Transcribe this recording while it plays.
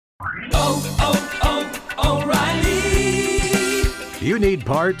O'Reilly! You need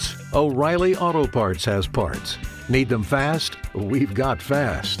parts? O'Reilly Auto Parts has parts. Need them fast? We've got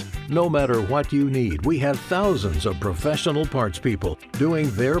fast. No matter what you need, we have thousands of professional parts people doing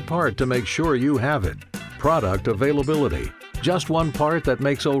their part to make sure you have it. Product availability. Just one part that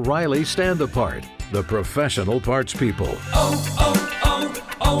makes O'Reilly stand apart. The professional parts people.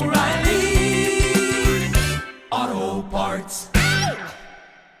 O'Reilly Auto Parts.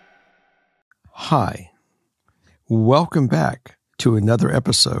 Hi. Welcome back to another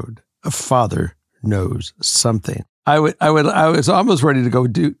episode of Father Knows Something. I was almost ready to go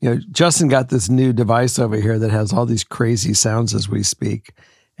do, Justin got this new device over here that has all these crazy sounds as we speak.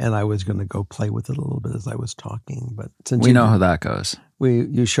 And I was going to go play with it a little bit as I was talking. But since we know how that goes.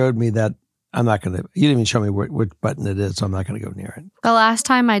 You showed me that I'm not going to, you didn't even show me which button it is, so I'm not going to go near it. The last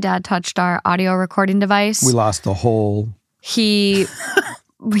time my dad touched our audio recording device, we lost the whole. He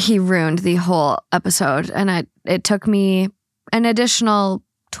ruined the whole episode. And it took me an additional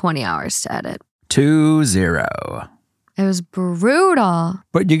 20 hours to edit. 2-0. It was brutal.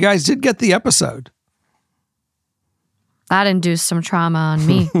 But you guys did get the episode. That induced some trauma on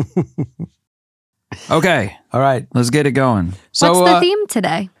me. Okay. All right. Let's get it going. So, what's the theme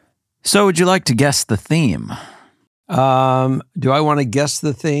today? So would you like to guess the theme? Do I want to guess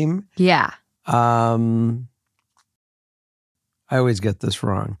the theme? Yeah. I always get this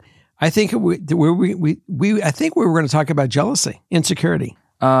wrong. I think we were going to talk about jealousy, insecurity.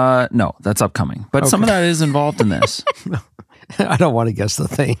 No, that's upcoming. But some of that is involved in this. I don't want to guess the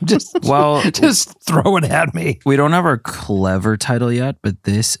thing. Just throw it at me. We don't have our clever title yet, but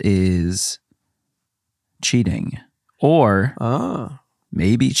this is cheating, or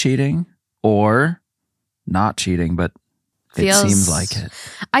maybe cheating, or not cheating, but it seems like it.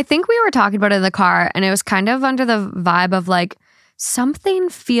 I think we were talking about it in the car, and it was kind of under the vibe of like something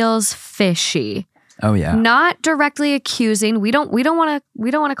feels fishy. Oh yeah. Not directly accusing. We don't want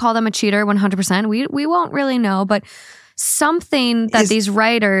to call them a cheater 100%. We won't really know, but something that these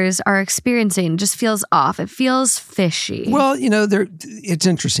writers are experiencing just feels off. It feels fishy. Well, it's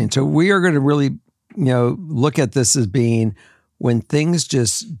interesting. So we are going to really, look at this as being when things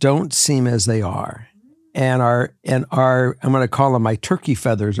just don't seem as they are, and I'm going to call them my turkey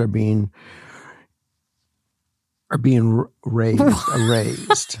feathers are being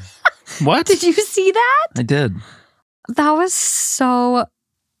raised. What? Did you see that? I did. That was so...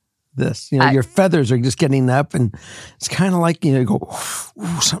 your feathers are just getting up, and it's kind of like, you go,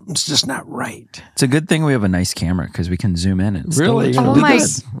 ooh, something's just not right. It's a good thing we have a nice camera because we can zoom in. And really? Oh my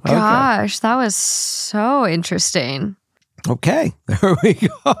gosh, that was so interesting. Okay, there we go.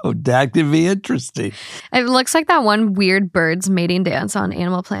 That could be interesting. It looks like that one weird birds mating dance on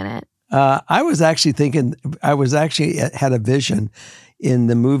Animal Planet. I was actually had a vision in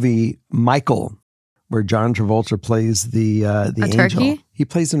the movie Michael, where John Travolta plays the angel. Turkey? He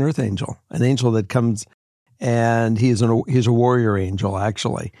plays an earth angel, an angel that comes, and he's a warrior angel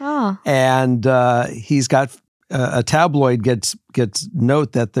actually. Oh, and he's got a tabloid gets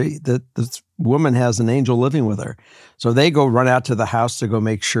note that this woman has an angel living with her, so they run out to the house to go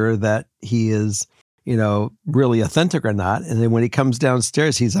make sure that he is really authentic or not. And then when he comes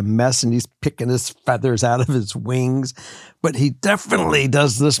downstairs, he's a mess and he's picking his feathers out of his wings, but he definitely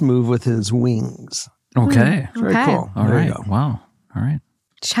does this move with his wings. Okay. Very cool. All right. Wow. All right.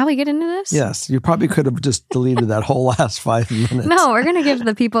 Shall we get into this? Yes. You probably could have just deleted that whole last 5 minutes. No, we're going to give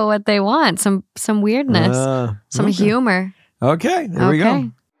the people what they want. Some weirdness, some humor. Okay. There we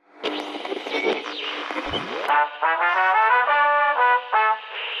go.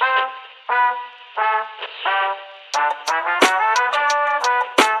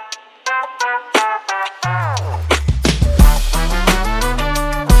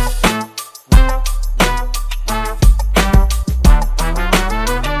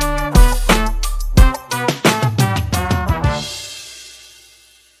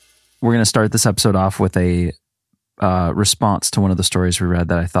 We're going to start this episode off with a response to one of the stories we read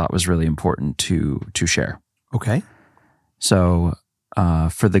that I thought was really important to share. Okay. So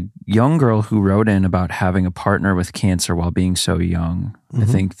for the young girl who wrote in about having a partner with cancer while being so young, I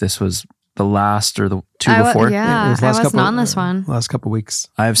think this was the last or the two before. Yeah, I wasn't on this one. Last couple of weeks.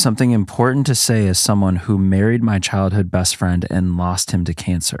 I have something important to say as someone who married my childhood best friend and lost him to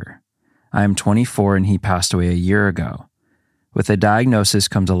cancer. I am 24 and he passed away a year ago. With a diagnosis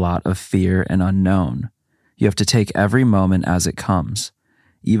comes a lot of fear and unknown. You have to take every moment as it comes.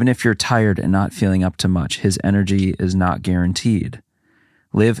 Even if you're tired and not feeling up to much, his energy is not guaranteed.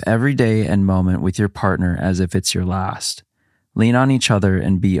 Live every day and moment with your partner as if it's your last. Lean on each other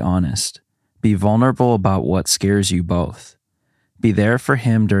and be honest. Be vulnerable about what scares you both. Be there for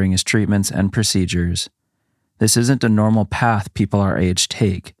him during his treatments and procedures. This isn't a normal path people our age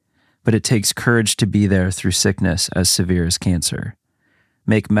take, but it takes courage to be there through sickness as severe as cancer.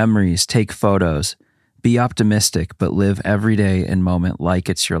 Make memories, take photos, be optimistic, but live every day and moment like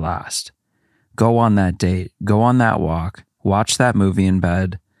it's your last. Go on that date, go on that walk, watch that movie in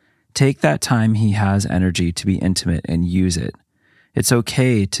bed. Take that time he has energy to be intimate and use it. It's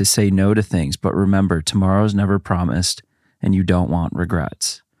okay to say no to things, but remember, tomorrow's never promised and you don't want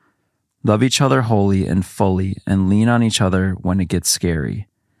regrets. Love each other wholly and fully and lean on each other when it gets scary.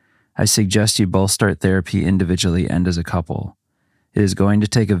 I suggest you both start therapy individually and as a couple. It is going to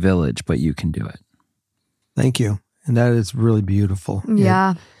take a village, but you can do it. Thank you. And that is really beautiful.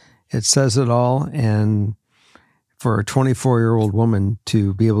 Yeah. It says it all. And for a 24-year-old woman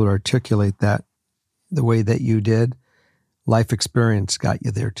to be able to articulate that the way that you did, life experience got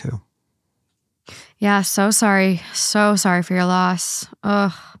you there too. Yeah, so sorry. So sorry for your loss.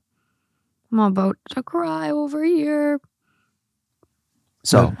 Ugh. I'm about to cry over here.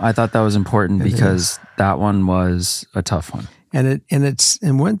 So I thought that was important because that one was a tough one. And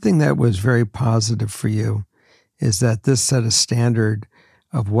one thing that was very positive for you is that this set a standard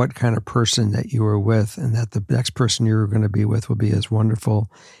of what kind of person that you were with, and that the next person you were going to be with will be as wonderful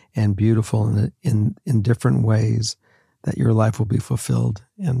and beautiful in different ways, that your life will be fulfilled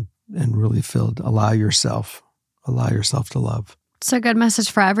and really filled. Allow yourself to love. It's a good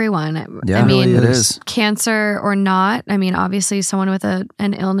message for everyone. Yeah, I mean, it is. Cancer or not, I mean, obviously someone with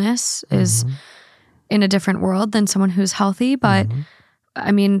an illness is in a different world than someone who's healthy, but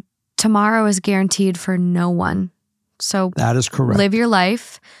I mean, tomorrow is guaranteed for no one. So that is correct. Live your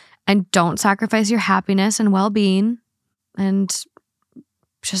life and don't sacrifice your happiness and well-being, and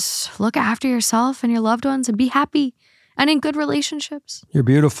just look after yourself and your loved ones and be happy and in good relationships. You're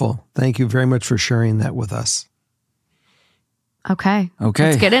beautiful. Thank you very much for sharing that with us. Okay.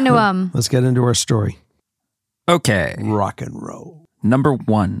 Let's get into Let's get into our story. Okay. Rock and roll. Number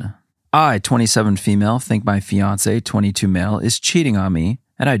 1. I, 27 female, think my fiance, 22 male, is cheating on me,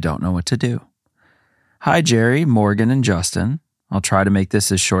 and I don't know what to do. Hi, Jerry, Morgan, and Justin. I'll try to make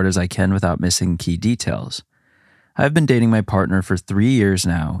this as short as I can without missing key details. I've been dating my partner for 3 years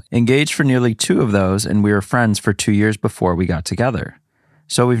now, engaged for nearly 2 of those, and we were friends for 2 years before we got together.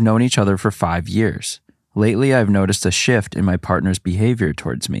 So we've known each other for 5 years. Lately, I've noticed a shift in my partner's behavior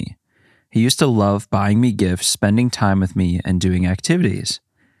towards me. He used to love buying me gifts, spending time with me, and doing activities.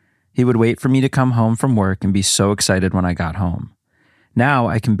 He would wait for me to come home from work and be so excited when I got home. Now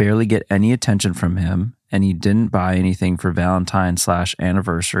I can barely get any attention from him, and he didn't buy anything for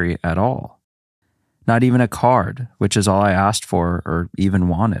Valentine/anniversary at all. Not even a card, which is all I asked for or even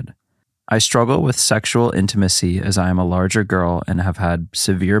wanted. I struggle with sexual intimacy as I am a larger girl and have had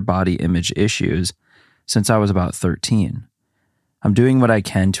severe body image issues since I was about 13. I'm doing what I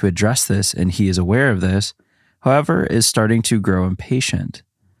can to address this, and he is aware of this, however, is starting to grow impatient.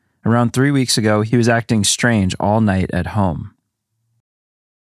 Around 3 weeks ago, he was acting strange all night at home.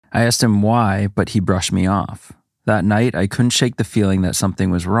 I asked him why, but he brushed me off. That night, I couldn't shake the feeling that something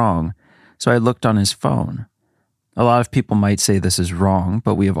was wrong, so I looked on his phone. A lot of people might say this is wrong,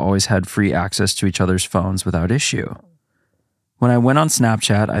 but we have always had free access to each other's phones without issue. When I went on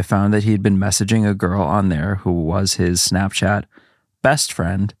Snapchat, I found that he had been messaging a girl on there who was his Snapchat best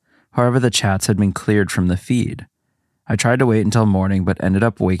friend. However, the chats had been cleared from the feed. I tried to wait until morning, but ended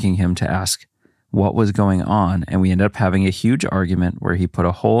up waking him to ask what was going on, and we ended up having a huge argument where he put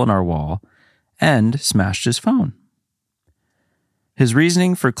a hole in our wall and smashed his phone. His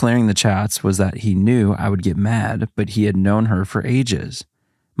reasoning for clearing the chats was that he knew I would get mad, but he had known her for ages.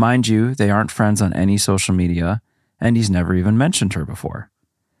 Mind you, they aren't friends on any social media, and he's never even mentioned her before.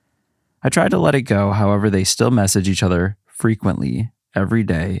 I tried to let it go, however, they still message each other frequently, every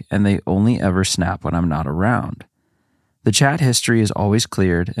day, and they only ever snap when I'm not around. The chat history is always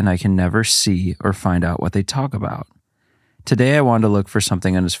cleared, and I can never see or find out what they talk about. Today I wanted to look for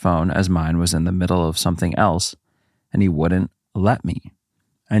something on his phone as mine was in the middle of something else, and he wouldn't let me.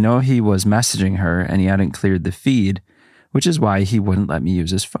 I know he was messaging her, and he hadn't cleared the feed, which is why he wouldn't let me use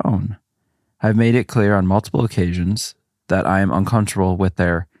his phone. I've made it clear on multiple occasions that I am uncomfortable with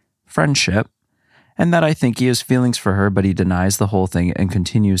their friendship and that I think he has feelings for her, but he denies the whole thing and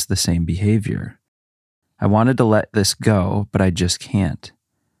continues the same behavior. I wanted to let this go, but I just can't.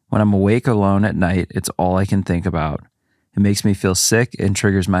 When I'm awake alone at night, it's all I can think about. It makes me feel sick and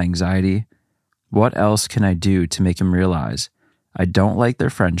triggers my anxiety. What else can I do to make him realize I don't like their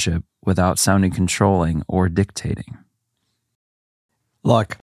friendship without sounding controlling or dictating?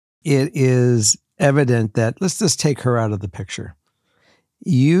 Look, it is evident that, let's just take her out of the picture.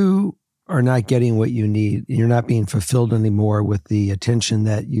 You are not getting what you need. You're not being fulfilled anymore with the attention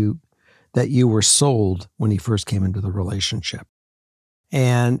that you were sold when he first came into the relationship.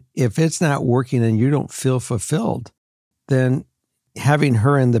 And if it's not working and you don't feel fulfilled, then having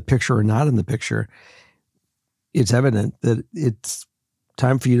her in the picture or not in the picture, it's evident that it's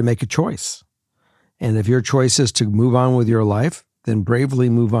time for you to make a choice. And if your choice is to move on with your life, then bravely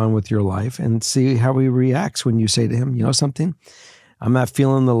move on with your life and see how he reacts when you say to him, you know something, I'm not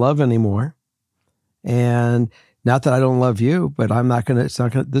feeling the love anymore. And not that I don't love you, but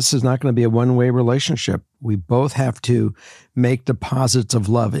this is not going to be a one-way relationship. We both have to make deposits of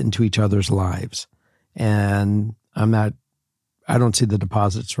love into each other's lives. And I don't see the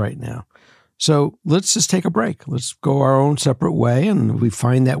deposits right now. So let's just take a break. Let's go our own separate way. And we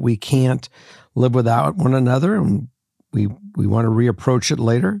find that we can't live without one another and we want to reapproach it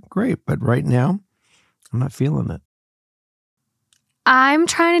later. Great. But right now, I'm not feeling it. I'm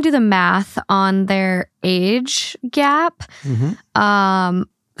trying to do the math on their age gap. Mm-hmm.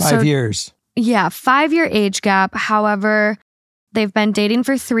 5 years. Yeah, 5-year age gap. However, they've been dating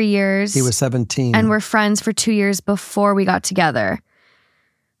for 3 years. He was 17. And we're friends for 2 years before we got together.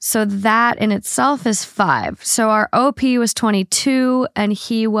 So that in itself is 5. So our OP was 22 and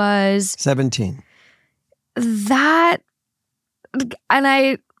he was 17. That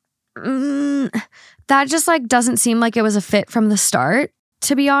just like doesn't seem like it was a fit from the start,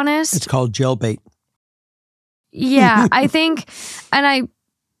 to be honest. It's called jailbait. Yeah, I think, and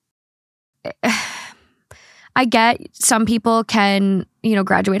I get some people can,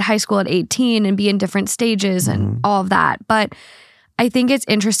 graduate high school at 18 and be in different stages and all of that. But I think it's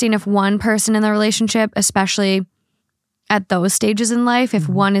interesting if one person in the relationship, especially at those stages in life, if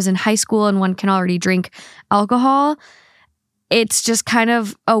one is in high school and one can already drink alcohol, it's just kind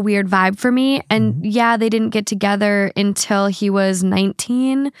of a weird vibe for me. And yeah, they didn't get together until he was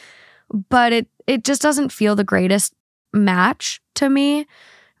 19, but it just doesn't feel the greatest match to me.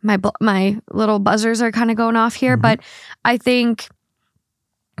 My little buzzers are kind of going off here, but I think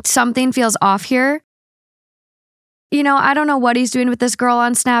something feels off here. I don't know what he's doing with this girl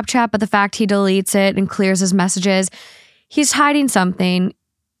on Snapchat, but the fact he deletes it and clears his messages, he's hiding something.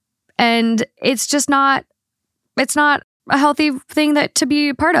 And it's just not a healthy thing to be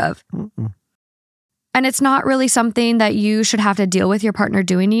a part of. And it's not really something that you should have to deal with your partner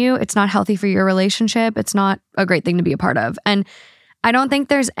doing to you. It's not healthy for your relationship. It's not a great thing to be a part of. And I don't think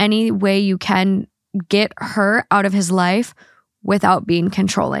there's any way you can get her out of his life without being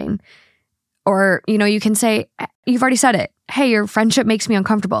controlling. Or, you can say, you've already said it. Hey, your friendship makes me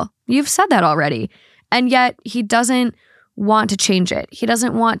uncomfortable. You've said that already. And yet he doesn't want to change it. He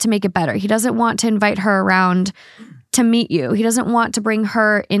doesn't want to make it better. He doesn't want to invite her around to meet you. He doesn't want to bring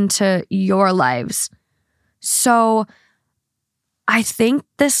her into your lives. So I think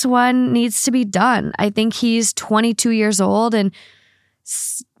this one needs to be done. I think he's 22 years old and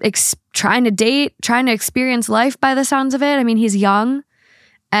trying to date, trying to experience life by the sounds of it. I mean, he's young.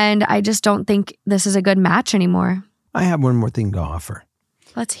 And I just don't think this is a good match anymore. I have one more thing to offer.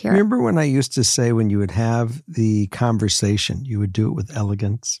 Let's hear it. Remember when I used to say when you would have the conversation, you would do it with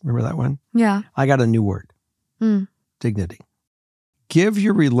elegance? Remember that one? Yeah. I got a new word. Dignity. Give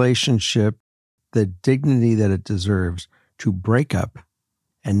your relationship the dignity that it deserves to break up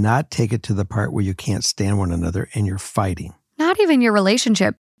and not take it to the part where you can't stand one another and you're fighting. Not even your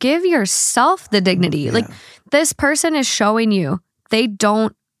relationship. Give yourself the dignity. Yeah. Like this person is showing you they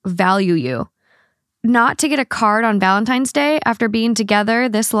don't value you. Not to get a card on Valentine's Day after being together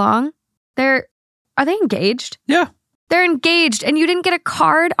this long. Are they engaged? Yeah. They're engaged and you didn't get a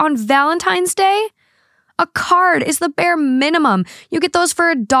card on Valentine's Day? A card is the bare minimum. You get those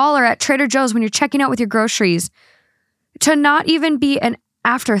for $1 at Trader Joe's when you're checking out with your groceries. To not even be an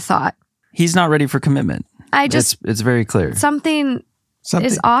afterthought. He's not ready for commitment. It's very clear. Something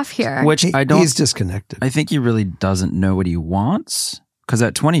is off here. Which he's disconnected. I think he really doesn't know what he wants. Because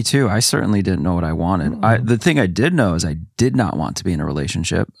at 22, I certainly didn't know what I wanted. The thing I did know is I did not want to be in a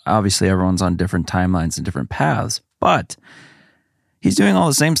relationship. Obviously, everyone's on different timelines and different paths. But he's doing all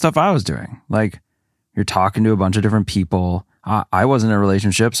the same stuff I was doing. Like, you're talking to a bunch of different people. I wasn't in a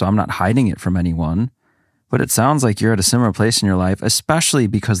relationship, so I'm not hiding it from anyone. But it sounds like you're at a similar place in your life, especially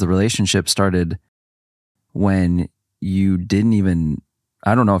because the relationship started when you didn't even,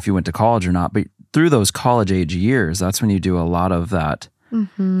 I don't know if you went to college or not, but through those college age years, that's when you do a lot of that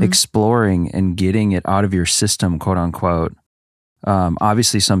exploring and getting it out of your system, quote unquote.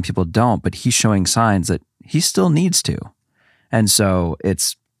 Obviously, some people don't, but he's showing signs that he still needs to. And so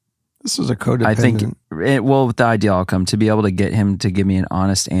this is a codependent. I think, with the ideal outcome, to be able to get him to give me an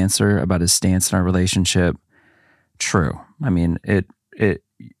honest answer about his stance in our relationship, true. I mean,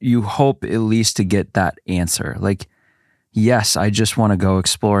 you hope at least to get that answer. Like, yes, I just want to go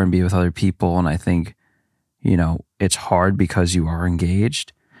explore and be with other people. And I think, it's hard because you are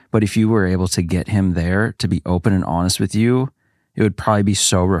engaged. But if you were able to get him there to be open and honest with you, it would probably be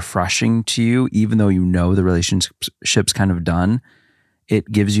so refreshing to you, even though the relationship's kind of done.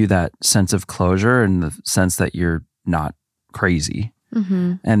 It gives you that sense of closure and the sense that you're not crazy.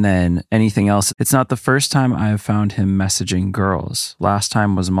 Mm-hmm. And then anything else, it's not the first time I have found him messaging girls. Last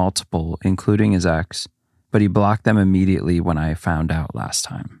time was multiple, including his ex, but he blocked them immediately when I found out last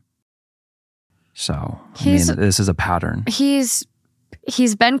time. So, this is a pattern. He's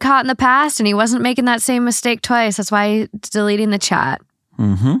been caught in the past and he wasn't making that same mistake twice. That's why he's deleting the chat.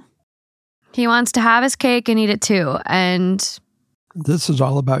 Mm-hmm. He wants to have his cake and eat it too. And this is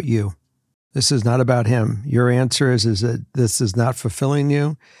all about you. This is not about him. Your answer is that this is not fulfilling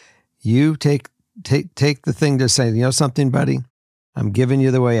you. You take the thing to say, something, buddy, I'm giving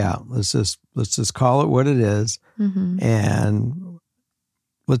you the way out. Let's just call it what it is. mm-hmm. And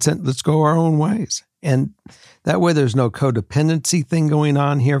let's go our own ways. And that way there's no codependency thing going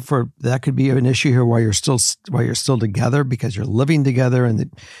on here. That could be an issue here while you're still together, because you're living together and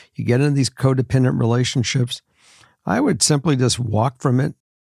you get into these codependent relationships. I would simply just walk from it.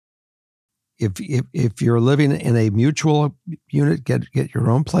 If you're living in a mutual unit, get your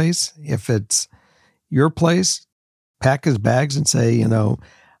own place. If it's your place, pack his bags and say,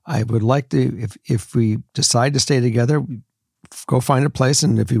 I would like to, if we decide to stay together, go find a place.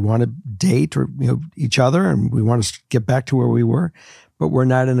 And if you want to date or each other, and we want to get back to where we were, but we're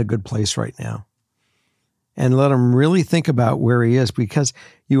not in a good place right now. And let him really think about where he is, because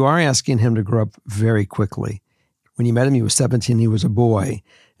you are asking him to grow up very quickly. When you met him, he was 17, he was a boy,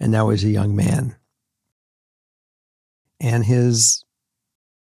 and now he's a young man. And he's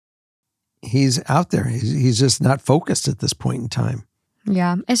out there. He's just not focused at this point in time.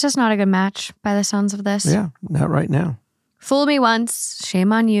 Yeah, it's just not a good match by the sounds of this. Yeah, not right now. Fool me once,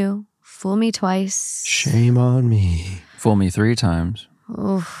 shame on you. Fool me twice. Shame on me. Fool me 3 times.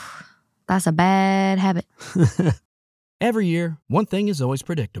 Oof, that's a bad habit. Every year, one thing is always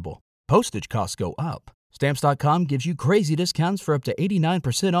predictable. Postage costs go up. Stamps.com gives you crazy discounts for up to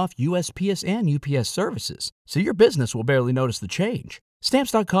 89% off USPS and UPS services, so your business will barely notice the change.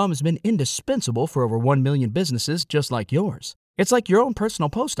 Stamps.com has been indispensable for over 1 million businesses just like yours. It's like your own personal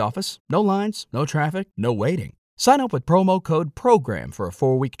post office. No lines, no traffic, no waiting. Sign up with promo code PROGRAM for a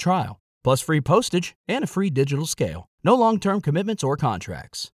 4-week trial, plus free postage and a free digital scale. No long-term commitments or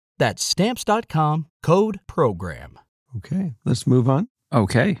contracts. That's Stamps.com, code PROGRAM. Okay, let's move on.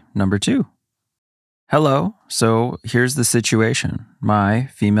 Okay, number 2. Hello, so here's the situation. My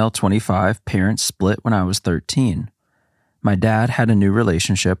female 25 parents split when I was 13. My dad had a new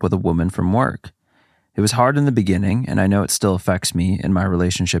relationship with a woman from work. It was hard in the beginning, and I know it still affects me in my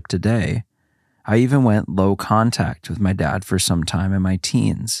relationship today. I even went low contact with my dad for some time in my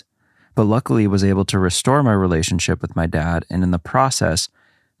teens, but luckily was able to restore my relationship with my dad, and in the process,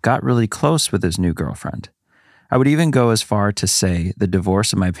 got really close with his new girlfriend. I would even go as far to say the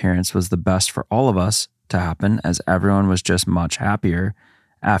divorce of my parents was the best for all of us to happen, as everyone was just much happier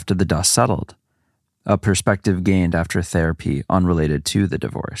after the dust settled. A perspective gained after therapy unrelated to the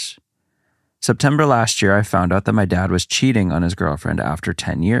divorce. September last year, I found out that my dad was cheating on his girlfriend after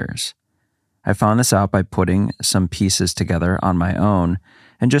 10 years. I found this out by putting some pieces together on my own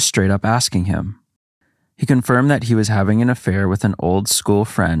and just straight up asking him. He confirmed that he was having an affair with an old school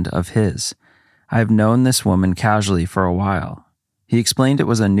friend of his. I have known this woman casually for a while. He explained it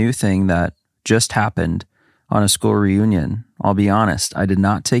was a new thing that just happened on a school reunion. I'll be honest, I did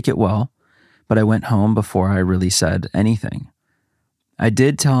not take it well, but I went home before I really said anything. I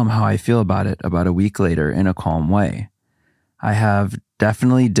did tell him how I feel about it about a week later in a calm way. I have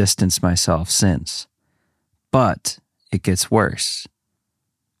definitely distanced myself since, but it gets worse.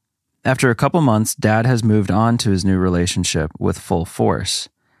 After a couple months, Dad has moved on to his new relationship with full force.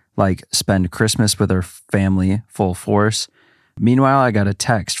 Like spend Christmas with her family, full force. Meanwhile, I got a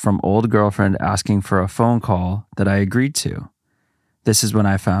text from old girlfriend asking for a phone call that I agreed to. This is when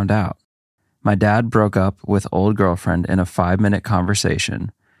I found out. My dad broke up with old girlfriend in a 5-minute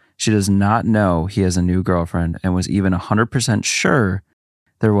conversation. She does not know he has a new girlfriend and was even 100% sure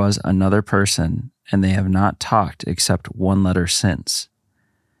there was another person, and they have not talked except one letter since.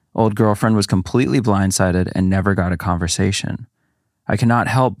 Old girlfriend was completely blindsided and never got a conversation. I cannot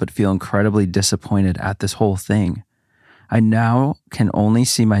help but feel incredibly disappointed at this whole thing. I now can only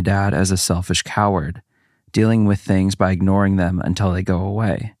see my dad as a selfish coward, dealing with things by ignoring them until they go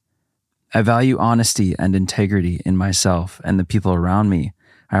away. I value honesty and integrity in myself and the people around me.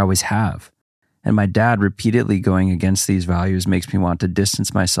 I always have. And my dad repeatedly going against these values makes me want to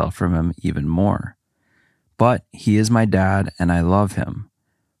distance myself from him even more. But he is my dad and I love him.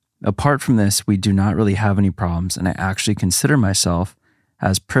 Apart from this, we do not really have any problems, and I actually consider myself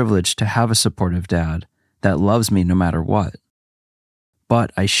as privileged to have a supportive dad that loves me no matter what.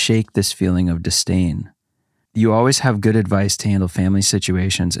 But I shake this feeling of disdain. You always have good advice to handle family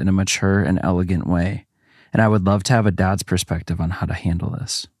situations in a mature and elegant way, and I would love to have a dad's perspective on how to handle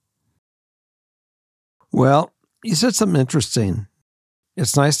this. Well, you said something interesting.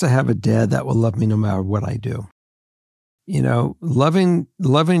 It's nice to have a dad that will love me no matter what I do. You know, loving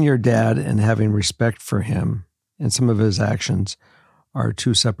your dad and having respect for him and some of his actions are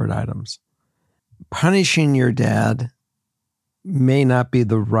two separate items. Punishing your dad may not be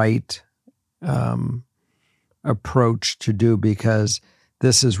the right approach to do, because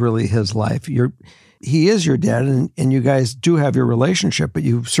this is really his life. He is your dad, and you guys do have your relationship, but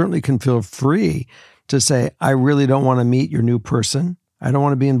you certainly can feel free to say, I really don't want to meet your new person. I don't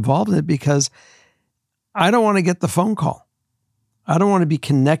want to be involved in it because I don't want to get the phone call. I don't want to be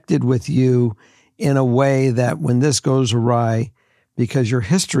connected with you in a way that when this goes awry, because your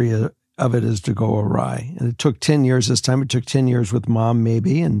history of it is to go awry. And it took 10 years this time. It took 10 years with mom,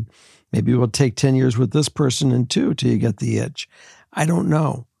 maybe, and maybe it will take 10 years with this person and two till you get the itch. I don't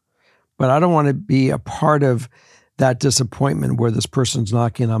know. But I don't want to be a part of that disappointment where this person's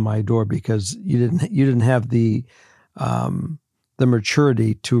knocking on my door because you didn't have the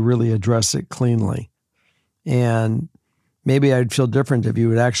maturity to really address it cleanly. And maybe I'd feel different if you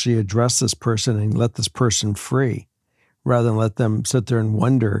would actually address this person and let this person free, rather than let them sit there and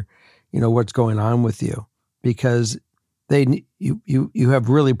wonder, what's going on with you, because you have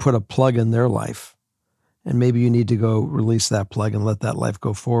really put a plug in their life, and maybe you need to go release that plug and let that life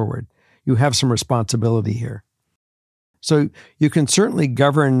go forward. You have some responsibility here. So you can certainly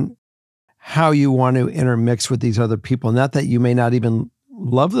govern how you want to intermix with these other people. Not that you may not even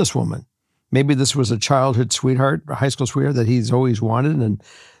love this woman. Maybe this was a childhood sweetheart, a high school sweetheart that he's always wanted, and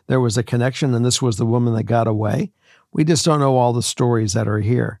there was a connection, and this was the woman that got away. We just don't know all the stories that are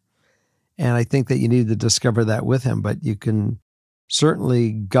here. And I think that you need to discover that with him, but you can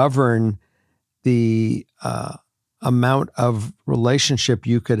certainly govern the amount of relationship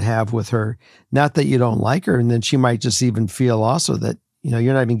you could have with her. Not that you don't like her, and then she might just even feel also that,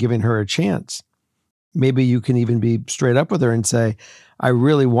 you're not even giving her a chance. Maybe you can even be straight up with her and say, I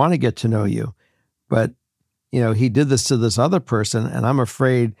really want to get to know you, but, he did this to this other person, and I'm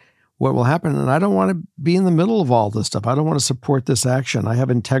afraid what will happen. And I don't want to be in the middle of all this stuff. I don't want to support this action. I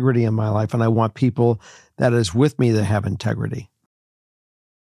have integrity in my life, and I want people that is with me that have integrity.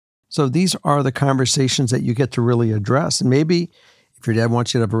 So these are the conversations that you get to really address. And maybe if your dad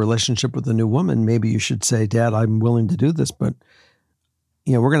wants you to have a relationship with a new woman, maybe you should say, Dad, I'm willing to do this, but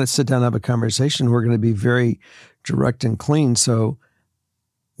we're going to sit down and have a conversation. We're going to be very direct and clean. So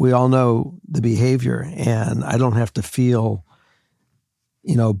we all know the behavior, and I don't have to feel,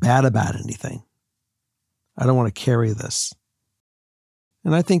 bad about anything. I don't want to carry this.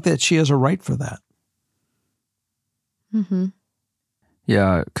 And I think that she has a right for that. Mm-hmm.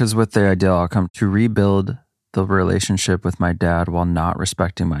 Yeah, because with the ideal outcome, to rebuild the relationship with my dad while not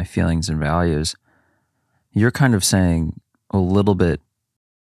respecting my feelings and values, you're kind of saying a little bit,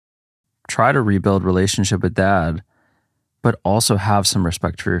 try to rebuild relationship with dad, but also have some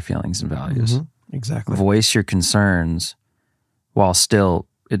respect for your feelings and values. Mm-hmm. Exactly. Voice your concerns while still,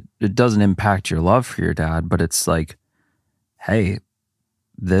 it doesn't impact your love for your dad, but it's like, hey,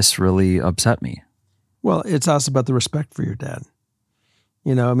 this really upset me. Well, it's also about the respect for your dad.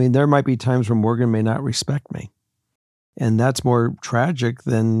 There might be times where Morgan may not respect me. And that's more tragic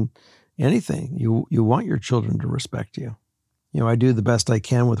than anything. You want your children to respect you. I do the best I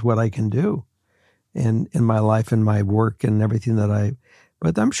can with what I can do in my life and my work and everything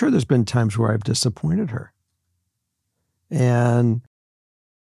but I'm sure there's been times where I've disappointed her. And,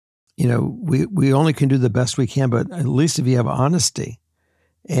 we only can do the best we can, but at least if you have honesty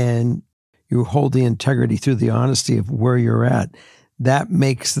and you hold the integrity through the honesty of where you're at, that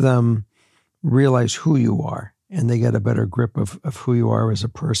makes them realize who you are, and they get a better grip of who you are as a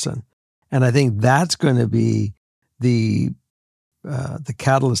person. And I think that's going to be the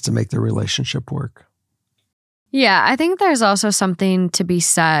catalyst to make the relationship work. Yeah, I think there's also something to be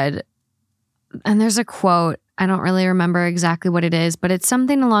said, and there's a quote, I don't really remember exactly what it is, but it's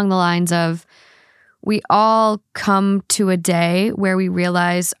something along the lines of, we all come to a day where we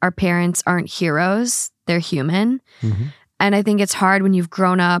realize our parents aren't heroes, they're human. Mm-hmm. And I think it's hard when you've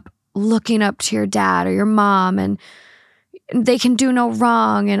grown up looking up to your dad or your mom and they can do no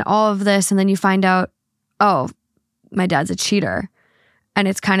wrong and all of this. And then you find out, oh, my dad's a cheater. And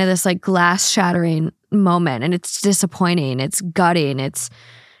it's kind of this like glass shattering moment, and it's disappointing, it's gutting, it's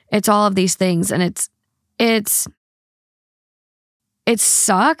all of these things. And it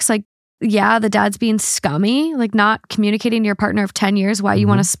sucks. Like, yeah, the dad's being scummy, like not communicating to your partner of 10 years why you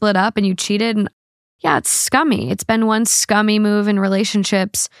want to split up and you cheated. And yeah, it's scummy. It's been one scummy move in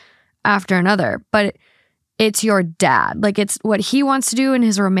relationships after another, but it's your dad. Like, it's what he wants to do in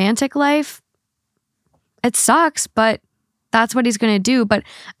his romantic life. It sucks, but that's what he's going to do. But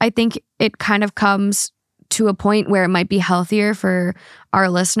I think it kind of comes to a point where it might be healthier for our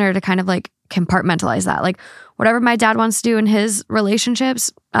listener to kind of like compartmentalize that. Like, whatever my dad wants to do in his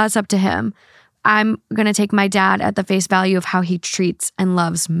relationships, that's up to him. I'm going to take my dad at the face value of how he treats and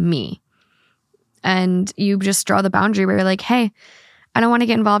loves me. And you just draw the boundary where you're like, hey, I don't want to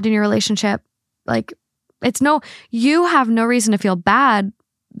get involved in your relationship. Like, you have no reason to feel bad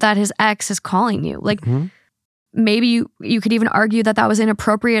that his ex is calling you. Like, maybe you could even argue that was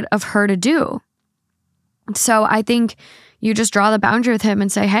inappropriate of her to do. So I think you just draw the boundary with him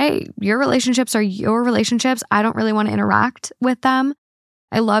and say, hey, your relationships are your relationships. I don't really want to interact with them.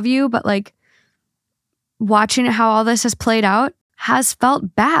 I love you, but like, watching how all this has played out has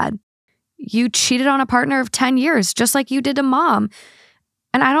felt bad. You cheated on a partner of 10 years, just like you did to mom.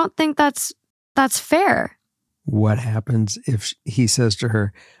 And I don't think that's fair. What happens if he says to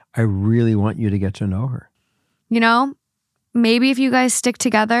her, I really want you to get to know her? You know, maybe if you guys stick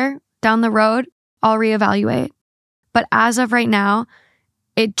together down the road, I'll reevaluate. But as of right now,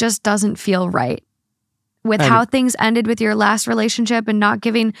 it just doesn't feel right. With how things ended with your last relationship and not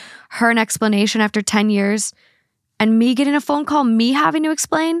giving her an explanation after 10 years and me getting a phone call, me having to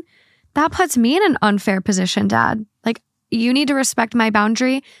explain, that puts me in an unfair position, Dad. Like, you need to respect my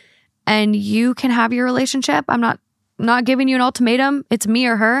boundary and you can have your relationship. I'm not giving you an ultimatum. It's me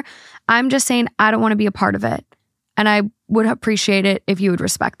or her. I'm just saying I don't want to be a part of it. And I would appreciate it if you would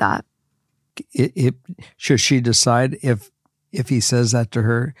respect that. Should she decide if he says that to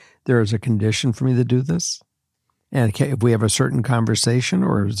her, there is a condition for me to do this? And if we have a certain conversation,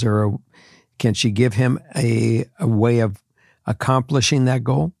 or can she give him a way of accomplishing that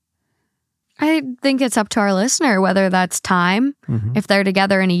goal? I think it's up to our listener, whether that's time, if they're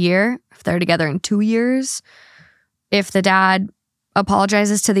together in a year, if they're together in 2 years, if the dad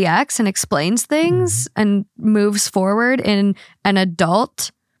apologizes to the ex and explains things and moves forward in an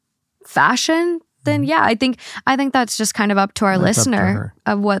adult fashion, then yeah, I think that's just kind of up to our listener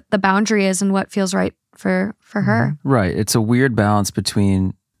of what the boundary is and what feels right for her. Right. It's a weird balance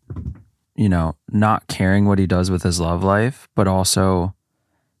between, not caring what he does with his love life, but also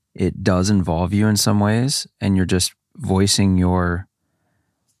it does involve you in some ways, and you're just voicing your,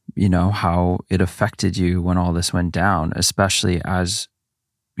 how it affected you when all this went down, especially as,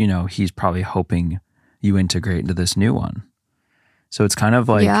 he's probably hoping you integrate into this new one. So it's kind of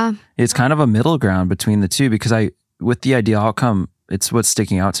like, it's kind of a middle ground between the two, because with the ideal outcome, it's what's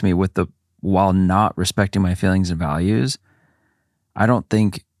sticking out to me while not respecting my feelings and values, I don't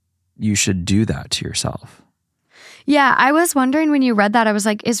think you should do that to yourself. Yeah, I was wondering when you read that, I was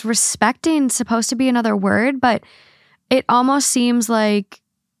like, is respecting supposed to be another word? But it almost seems like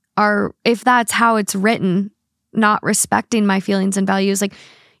if that's how it's written, not respecting my feelings and values, like,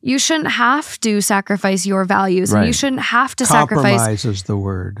 you shouldn't have to sacrifice your values, and you shouldn't have to sacrifice. Compromise is the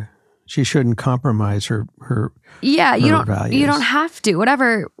word. She shouldn't compromise her values. You don't have to.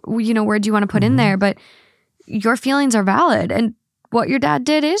 Whatever word you want to put in there, but your feelings are valid, and what your dad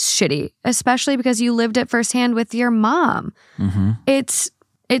did is shitty, especially because you lived it firsthand with your mom. It's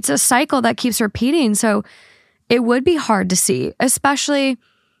a cycle that keeps repeating, so it would be hard to see, especially,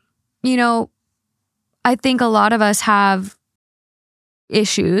 I think a lot of us have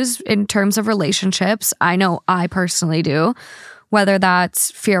issues in terms of relationships. I know I personally do, whether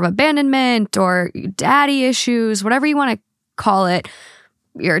that's fear of abandonment or daddy issues, whatever you want to call it,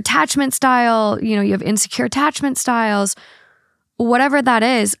 your attachment style, you have insecure attachment styles, whatever that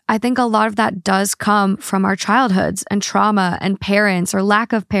is. I think a lot of that does come from our childhoods and trauma and parents or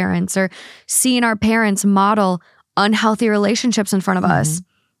lack of parents, or seeing our parents model unhealthy relationships in front of us.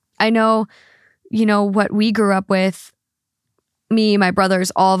 I know, what we grew up with, me, my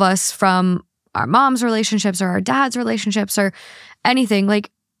brothers, all of us, from our mom's relationships or our dad's relationships or anything, like,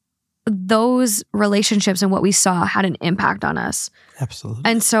 those relationships and what we saw had an impact on us. Absolutely.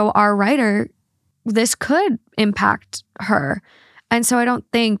 And so our writer, this could impact her. And so I don't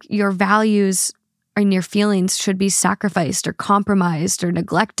think your values and your feelings should be sacrificed or compromised or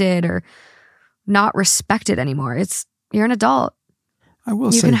neglected or not respected anymore. You're an adult.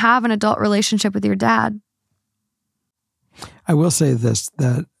 You can have an adult relationship with your dad. I will say this,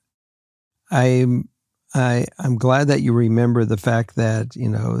 that I'm I'm glad that you remember the fact that,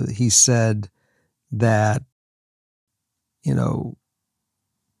 he said that,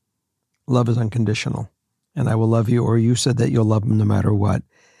 love is unconditional and I will love you, or you said that you'll love him no matter what.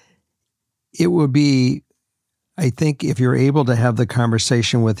 It would be, I think, if you're able to have the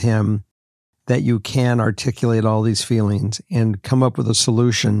conversation with him, that you can articulate all these feelings and come up with a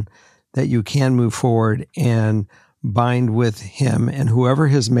solution that you can move forward and bind with him and whoever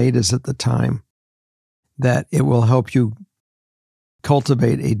his mate is at the time, that it will help you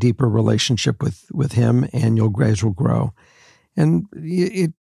cultivate a deeper relationship with him, and your guys will grow. And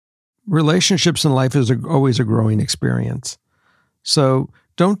relationships in life is always a growing experience. So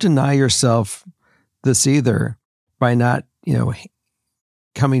don't deny yourself this either by not,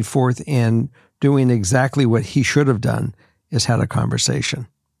 coming forth and doing exactly what he should have done, is had a conversation.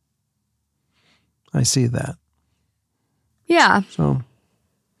 I see that. Yeah. So.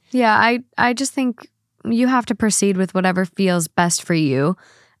 Yeah, I just think you have to proceed with whatever feels best for you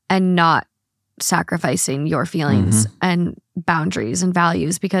and not sacrificing your feelings and boundaries and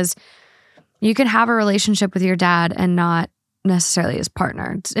values, because you can have a relationship with your dad and not necessarily his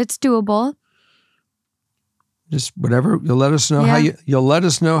partner. It's doable. Just whatever, you'll let us know you'll let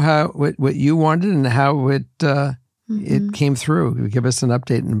us know what you wanted and how it came through. You give us an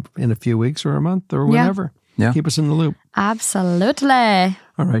update in a few weeks or a month or whatever. Yeah. Keep us in the loop. Absolutely.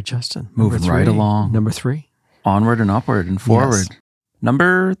 All right, Justin. Moving right along. Number 3. Onward and upward and forward. Yes.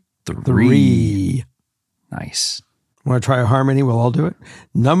 Number 3. Nice. Want to try a harmony? We'll all do it.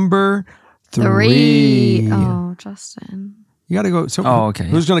 Number 3. Oh, Justin. You got to go. So okay.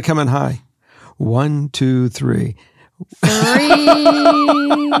 Who's going to come in high? 1, 2, 3. 3.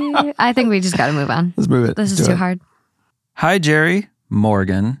 I think we just got to move on. Let's move it. This is too hard. Hi, Jerry,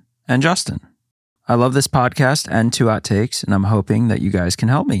 Morgan, and Justin. I love this podcast and 2 Outtakes, and I'm hoping that you guys can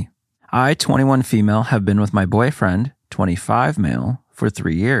help me. I, 21 female, have been with my boyfriend, 25 male, for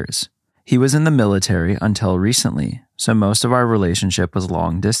 3 years. He was in the military until recently, so most of our relationship was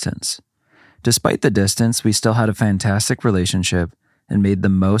long distance. Despite the distance, we still had a fantastic relationship and made the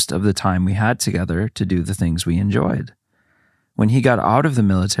most of the time we had together to do the things we enjoyed. When he got out of the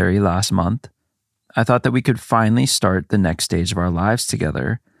military last month, I thought that we could finally start the next stage of our lives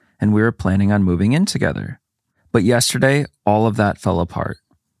together, and we were planning on moving in together. But yesterday, all of that fell apart.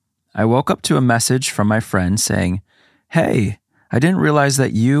 I woke up to a message from my friend saying, "Hey, I didn't realize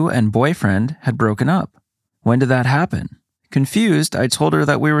that you and boyfriend had broken up. When did that happen?" Confused, I told her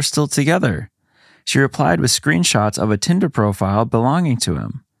that we were still together. She replied with screenshots of a Tinder profile belonging to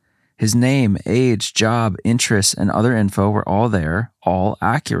him. His name, age, job, interests, and other info were all there, all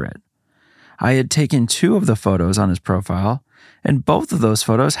accurate. I had taken 2 of the photos on his profile, and both of those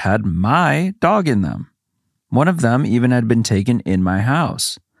photos had my dog in them. One of them even had been taken in my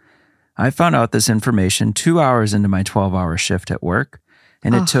house. I found out this information 2 hours into my 12-hour shift at work,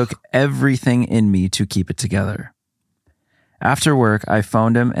 and it took everything in me to keep it together. After work, I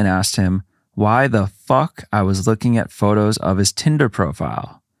phoned him and asked him why the fuck I was looking at photos of his Tinder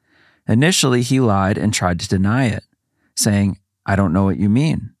profile. Initially, he lied and tried to deny it, saying, "I don't know what you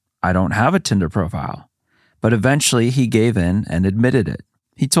mean. I don't have a Tinder profile." But eventually, he gave in and admitted it.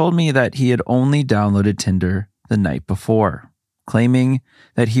 He told me that he had only downloaded Tinder the night before, claiming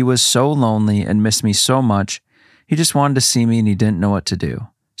that he was so lonely and missed me so much, he just wanted to see me and he didn't know what to do.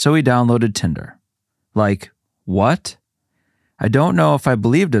 So he downloaded Tinder. Like, what? I don't know if I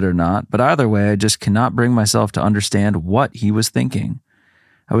believed it or not, but either way, I just cannot bring myself to understand what he was thinking.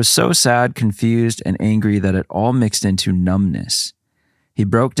 I was so sad, confused, and angry that it all mixed into numbness. He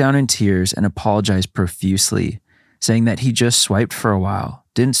broke down in tears and apologized profusely, saying that he just swiped for a while,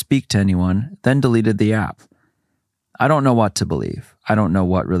 didn't speak to anyone, then deleted the app. I don't know what to believe. I don't know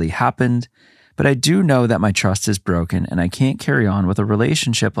what really happened, but I do know that my trust is broken and I can't carry on with a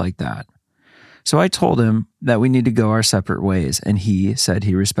relationship like that. So I told him that we need to go our separate ways, and he said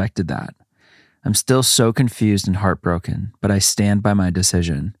he respected that. I'm still so confused and heartbroken, but I stand by my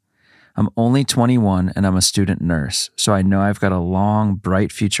decision. I'm only 21 and I'm a student nurse, so I know I've got a long,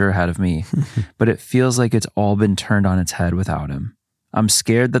 bright future ahead of me, but it feels like it's all been turned on its head without him. I'm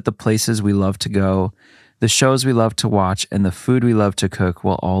scared that the places we love to go, the shows we love to watch, and the food we love to cook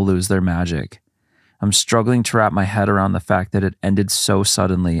will all lose their magic. I'm struggling to wrap my head around the fact that it ended so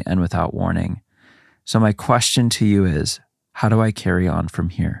suddenly and without warning. So my question to you is, how do I carry on from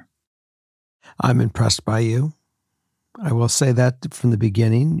here? I'm impressed by you. I will say that from the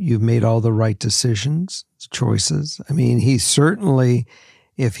beginning, you've made all the right decisions, choices. I mean, he certainly,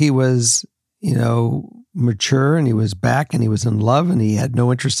 if he was, mature and he was back and he was in love and he had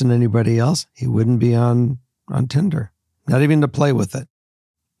no interest in anybody else, he wouldn't be on Tinder, not even to play with it.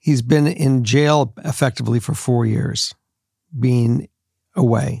 He's been in jail effectively for 4 years, being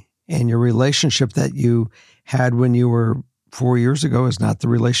away. And your relationship that you had when you were 4 years ago is not the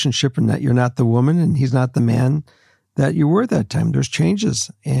relationship, and that you're not the woman and he's not the man that you were at that time. There's changes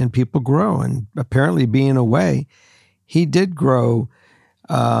and people grow. And apparently being away, he did grow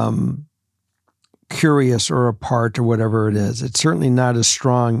curious or apart or whatever it is. It's certainly not as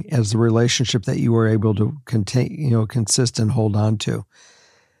strong as the relationship that you were able to consist and hold on to.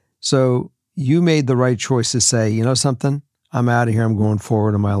 So you made the right choice to say, you know something, I'm out of here. I'm going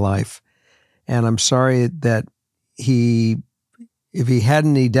forward in my life. And I'm sorry that if he had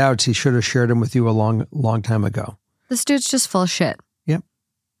any doubts, he should have shared them with you a long time ago. This dude's just full of shit. Yep.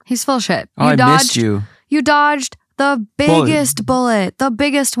 He's full of shit. I missed you. You dodged the biggest bullet, the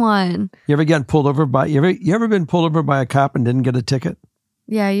biggest one. You ever get pulled over by? You ever been pulled over by a cop and didn't get a ticket?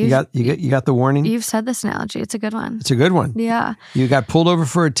 Yeah, you got the warning. You've said this analogy. It's a good one. It's a good one. Yeah. You got pulled over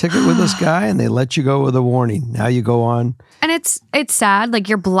for a ticket with this guy, and they let you go with a warning. Now you go on. And it's sad, like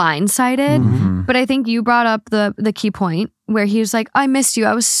you're blindsided. Mm-hmm. But I think you brought up the key point where he was like, "I missed you.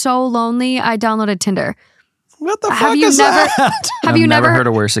 I was so lonely. I downloaded Tinder." What the fuck is that? Have you never heard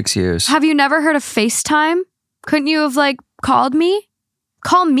a worse excuse? Have you never heard of FaceTime? Couldn't you have called me?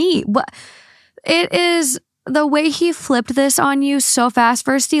 Call me. What? It is the way he flipped this on you so fast.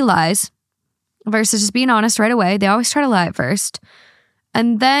 First he lies versus just being honest right away. They always try to lie at first.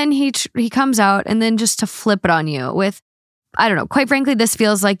 And then he comes out and then just to flip it on you with, I don't know, quite frankly, this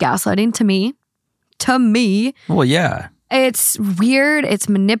feels like gaslighting to me. To me. Well, yeah. It's weird. It's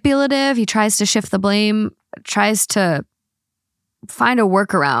manipulative. He tries to shift the blame, tries to find a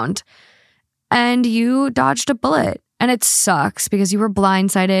workaround. And you dodged a bullet. And it sucks because you were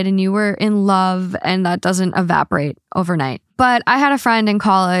blindsided and you were in love, and that doesn't evaporate overnight. But I had a friend in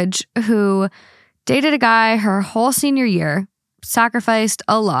college who dated a guy her whole senior year, sacrificed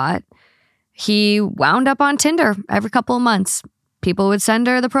a lot. He wound up on Tinder every couple of months. People would send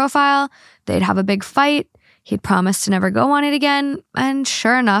her the profile. They'd have a big fight. He'd promise to never go on it again. And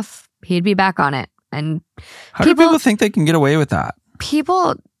sure enough, he'd be back on it. And how do people think they can get away with that?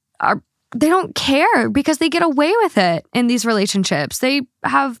 They don't care because they get away with it in these relationships. They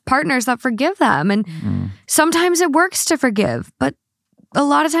have partners that forgive them. And sometimes it works to forgive, but a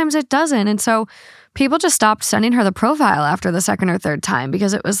lot of times it doesn't. And so people just stopped sending her the profile after the second or third time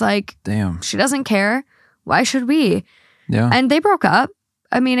because it was like, damn, she doesn't care. Why should we? Yeah. And they broke up.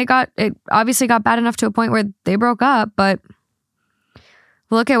 I mean, it obviously got bad enough to a point where they broke up, but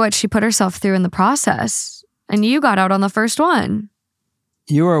look at what she put herself through in the process. And you got out on the first one.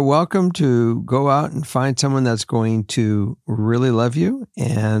 You are welcome to go out and find someone that's going to really love you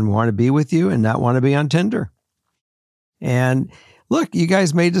and want to be with you and not want to be on Tinder. And look, you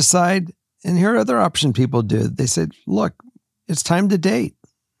guys may decide, and here are other options people do. They said, look, it's time to date.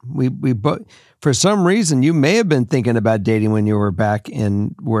 For some reason, you may have been thinking about dating when you were back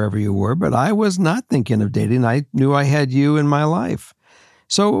in wherever you were, but I was not thinking of dating. I knew I had you in my life.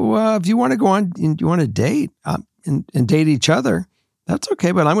 So if you want to go on and you want to date and date each other, that's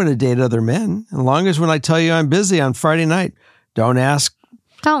okay, but I'm going to date other men. As long as when I tell you I'm busy on Friday night, don't ask.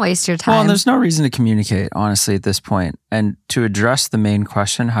 Don't waste your time. Well, and there's no reason to communicate, honestly, at this point. And to address the main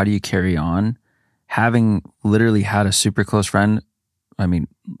question, how do you carry on? Having literally had a super close friend,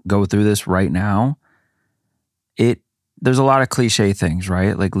 go through this right now, there's a lot of cliche things,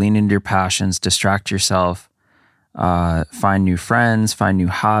 right? Like lean into your passions, distract yourself, find new friends, find new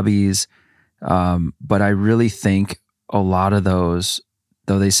hobbies. But I really think a lot of those,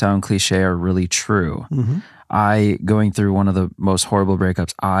 though they sound cliche, are really true. Mm-hmm. Going through one of the most horrible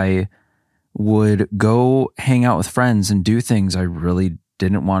breakups, I would go hang out with friends and do things I really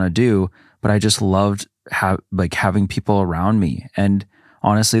didn't want to do, but I just loved having people around me. And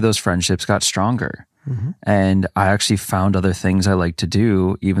honestly, those friendships got stronger. Mm-hmm. And I actually found other things I like to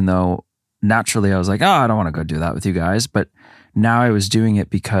do, even though naturally I was like, I don't want to go do that with you guys. But now I was doing it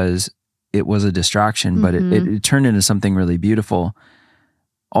because it was a distraction, but it turned into something really beautiful.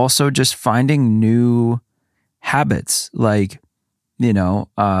 Also, just finding new habits. I know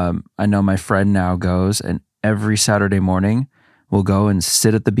my friend now goes and every Saturday morning we'll go and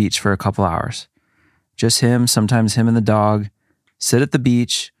sit at the beach for a couple hours. Just him, sometimes him and the dog, sit at the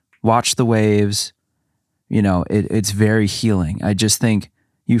beach, watch the waves. It's very healing. I just think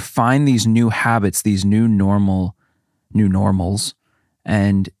you find these new habits, these new normals,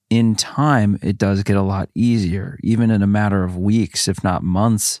 and in time, it does get a lot easier, even in a matter of weeks, if not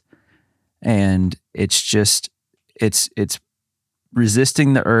months. And it's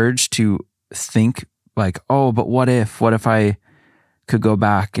resisting the urge to think but what if I could go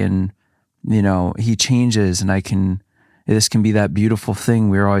back and, he changes and this can be that beautiful thing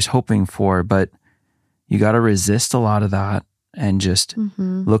we're always hoping for, but you got to resist a lot of that and just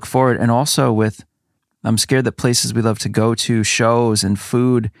look forward. And also I'm scared that places we love to go to, shows and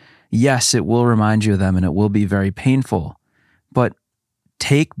food, yes, it will remind you of them and it will be very painful, but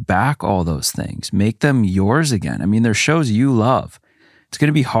take back all those things, make them yours again. I mean, they're shows you love. It's going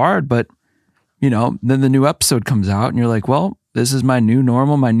to be hard, but then the new episode comes out and you're like, well, this is my new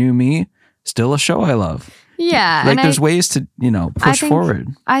normal, my new me, still a show I love. Yeah. Like there's ways to, push forward.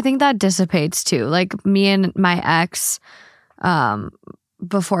 I think that dissipates too. Like me and my ex,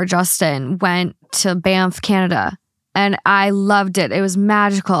 before Justin, went to Banff, Canada, and I loved it. It was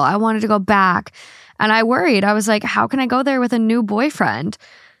magical. I wanted to go back. And I worried. I was like, how can I go there with a new boyfriend?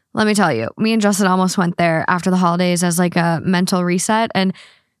 Let me tell you, me and Justin almost went there after the holidays as like a mental reset, and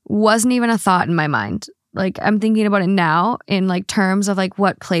wasn't even a thought in my mind. Like I'm thinking about it now in like terms of like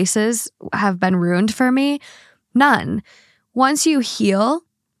what places have been ruined for me. None. Once you heal,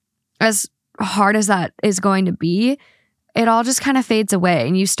 as hard as that is going to be, it all just kind of fades away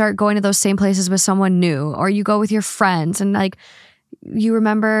and you start going to those same places with someone new, or you go with your friends and like you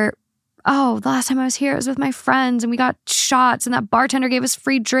remember, oh, the last time I was here, it was with my friends and we got shots and that bartender gave us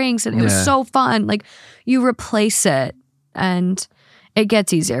free drinks and it was so fun. Like you replace it and it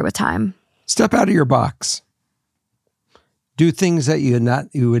gets easier with time. Step out of your box. Do things that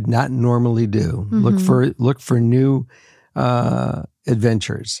you would not normally do. Look for new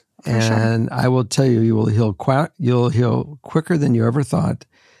adventures. Sure. I will tell you, you'll heal quicker than you ever thought.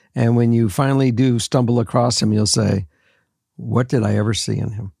 And when you finally do stumble across him, you'll say, "What did I ever see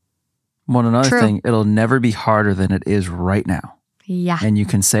in him?" Well, another thing, it'll never be harder than it is right now. Yeah. And you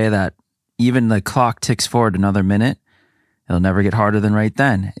can say that even the clock ticks forward another minute, it'll never get harder than right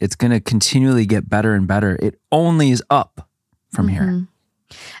then. It's going to continually get better and better. It only is up from here.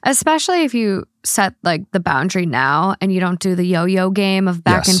 Especially if you set like the boundary now and you don't do the yo-yo game of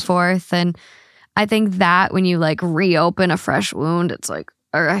back and forth. And I think that when you like reopen a fresh wound, it's like,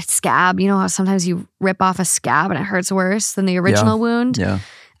 or a scab, you know how sometimes you rip off a scab and it hurts worse than the original wound? Yeah.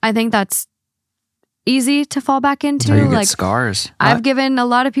 I think that's easy to fall back into. You like get scars. I've given a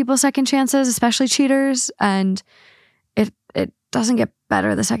lot of people second chances, especially cheaters, and it doesn't get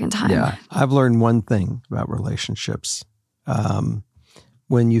better the second time. Yeah. I've learned one thing about relationships.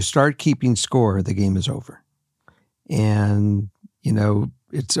 When you start keeping score, the game is over. And,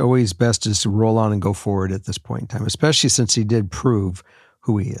 it's always best just to roll on and go forward at this point in time, especially since he did prove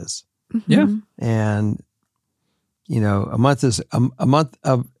who he is. Yeah. And, a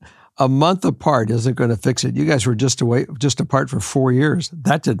month apart isn't going to fix it. You guys were just apart for 4 years.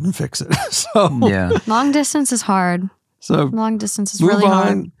 That didn't fix it. So long distance is hard. So long distance is really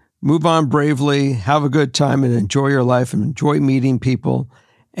hard. Move on bravely, have a good time, and enjoy your life, and enjoy meeting people,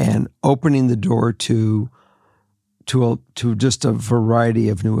 and opening the door to just a variety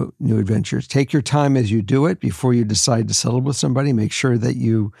of new adventures. Take your time as you do it before you decide to settle with somebody. Make sure that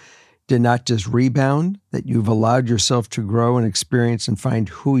you did not just rebound, that you've allowed yourself to grow and experience and find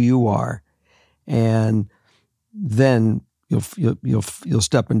who you are, and then you'll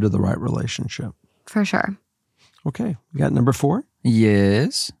step into the right relationship. For sure. Okay, we got number 4.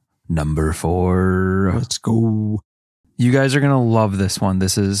 Yes. Number 4. Let's go. You guys are going to love this one.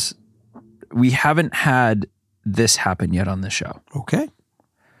 We haven't had this happen yet on the show. Okay.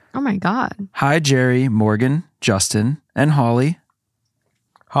 Oh my God. Hi, Jerry, Morgan, Justin, and Holly.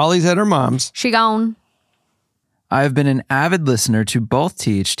 Holly's at her mom's. She gone. I've been an avid listener to both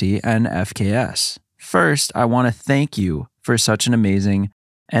THT and FKS. First, I want to thank you for such an amazing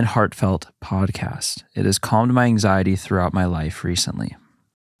and heartfelt podcast. It has calmed my anxiety throughout my life recently.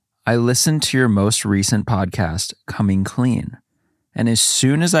 I listened to your most recent podcast, Coming Clean, and as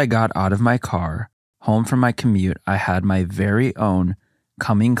soon as I got out of my car, home from my commute, I had my very own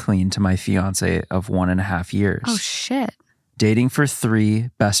coming clean to my fiance of 1.5 years. Oh, shit. Dating for 3,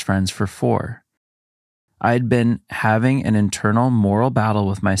 best friends for 4. I had been having an internal moral battle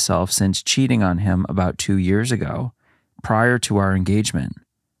with myself since cheating on him about 2 years ago, prior to our engagement.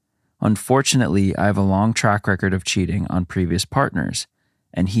 Unfortunately, I have a long track record of cheating on previous partners,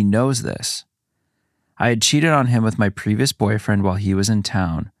 and he knows this. I had cheated on him with my previous boyfriend while he was in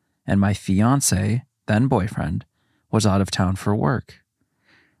town, and my fiance, then boyfriend, was out of town for work.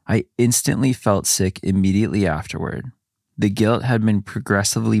 I instantly felt sick immediately afterward. The guilt had been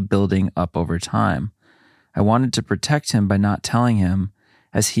progressively building up over time. I wanted to protect him by not telling him,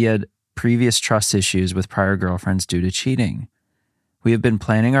 as he had previous trust issues with prior girlfriends due to cheating. We have been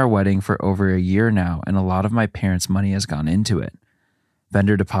planning our wedding for over a year now, and a lot of my parents' money has gone into it.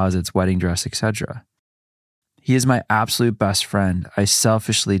 Vendor deposits, wedding dress, etc. He is my absolute best friend. I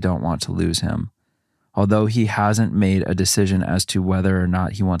selfishly don't want to lose him. Although he hasn't made a decision as to whether or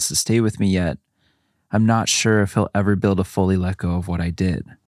not he wants to stay with me yet, I'm not sure if he'll ever be able to fully let go of what I did.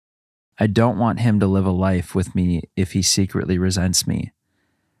 I don't want him to live a life with me if he secretly resents me.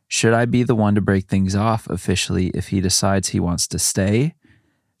 Should I be the one to break things off officially if he decides he wants to stay?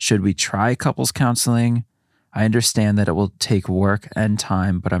 Should we try couples counseling? I understand that it will take work and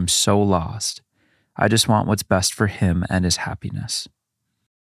time, but I'm so lost. I just want what's best for him and his happiness.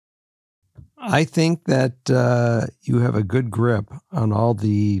 I think that you have a good grip on all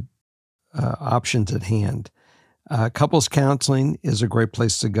the options at hand. Couples counseling is a great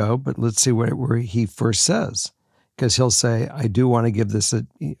place to go, but let's see where he first says, because he'll say, "I do want to give this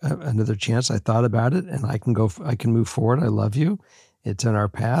another chance. I thought about it, and I can move forward. I love you. It's in our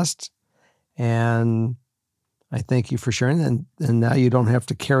past, and I thank you for sharing." And now you don't have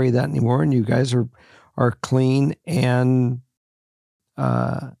to carry that anymore, and you guys are clean and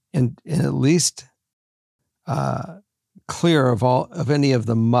at least clear of any of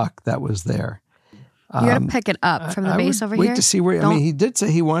the muck that was there. You got to pick it up from the base over here. Wait to see where. He did say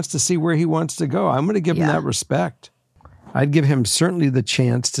he wants to see where he wants to go. I'm going to give him that respect. I'd give him certainly the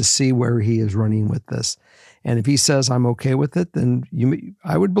chance to see where he is running with this, and if he says I'm okay with it, then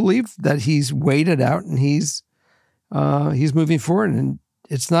I would believe that he's weighed it out and he's moving forward. And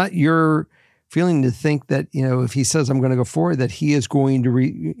it's not your feeling to think that, if he says I'm going to go forward, that he is going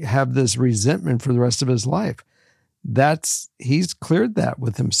to have this resentment for the rest of his life. He's cleared that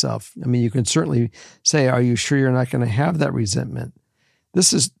with himself. I mean, you can certainly say, "Are you sure you're not going to have that resentment?"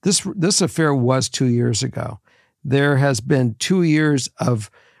 This affair was 2 years ago. There has been 2 years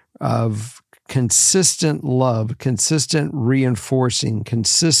of consistent love, consistent reinforcing,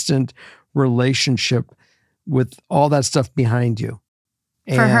 consistent relationship with all that stuff behind you.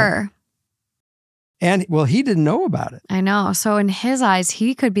 For her. And well, he didn't know about it. I know. So in his eyes,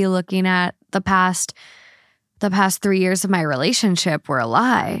 he could be looking at the past 3 years of my relationship were a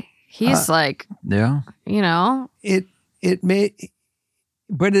lie. He's yeah, it may,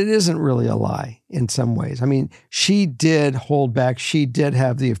 but it isn't really a lie in some ways. I mean, she did hold back. She did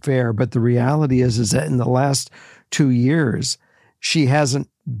have the affair, but the reality is that in the last 2 years, she hasn't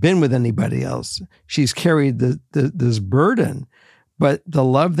been with anybody else. She's carried this burden, but the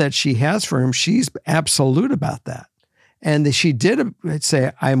love that she has for him, she's absolute about that. And she did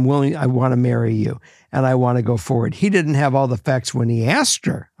say, "I'm willing, I want to marry you and I want to go forward." He didn't have all the facts when he asked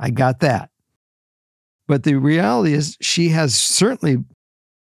her. I got that. But the reality is she has certainly,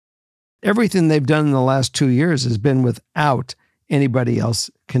 everything they've done in the last 2 years has been without anybody else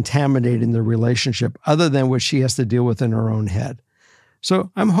contaminating the relationship other than what she has to deal with in her own head.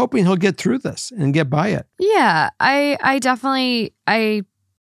 So I'm hoping he'll get through this and get by it. Yeah, I definitely, I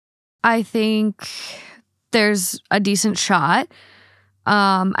think there's a decent shot.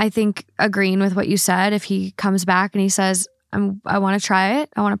 I think agreeing with what you said, if he comes back and he says, I want to try it,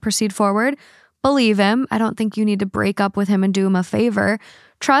 I want to proceed forward, believe him. I don't think you need to break up with him and do him a favor.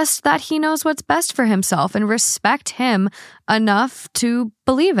 Trust that he knows what's best for himself and respect him enough to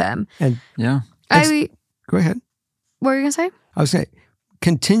believe him. And yeah. Go ahead. What were you going to say? I was saying,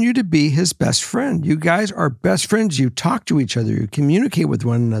 continue to be his best friend. You guys are best friends. You talk to each other. You communicate with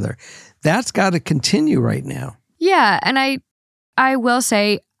one another. That's got to continue right now. Yeah. And I will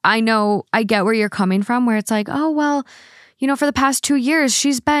say, I get where you're coming from, where it's like, oh, well, for the past 2 years,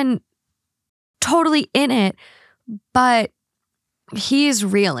 she's been totally in it, but he's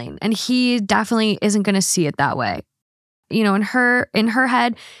reeling and he definitely isn't going to see it that way. In her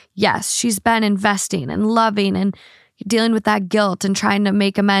head, yes, she's been investing and loving and dealing with that guilt and trying to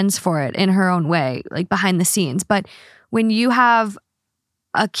make amends for it in her own way, like behind the scenes. But when you have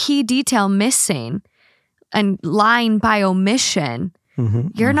a key detail missing and lying by omission,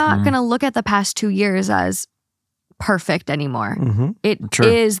 you're not going to look at the past 2 years as perfect anymore. It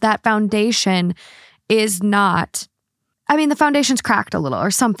is, that foundation is not, the foundation's cracked a little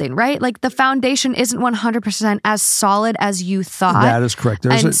or something, right? Like the foundation isn't 100% as solid as you thought. That is correct.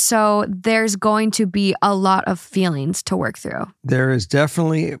 So there's going to be a lot of feelings to work through. There is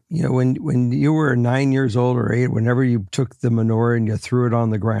definitely, when you were 9 years old or 8, whenever you took the menorah and you threw it on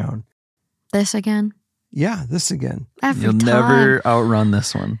the ground. This again? Yeah, this again. You'll never outrun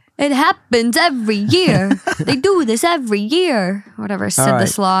this one. It happens every year. They do this every year. Whatever, Sid the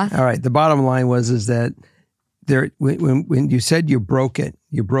Sloth. All right. The bottom line is that there, when you said you broke it,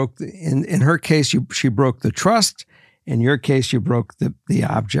 you broke in her case, she broke the trust. In your case, you broke the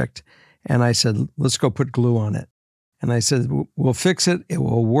object. And I said, let's go put glue on it. And I said, we'll fix it. It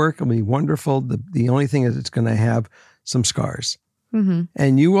will work. It'll be wonderful. The only thing is it's going to have some scars.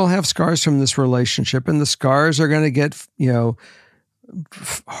 And you will have scars from this relationship, and the scars are going to get,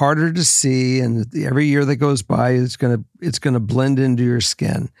 harder to see, and every year that goes by, it's gonna blend into your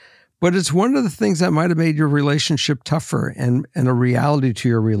skin. But it's one of the things that might have made your relationship tougher and a reality to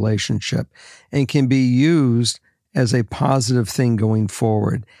your relationship, and can be used as a positive thing going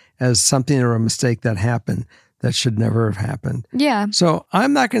forward, as something or a mistake that happened that should never have happened. Yeah. So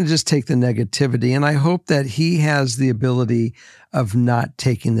I'm not going to just take the negativity, and I hope that he has the ability of not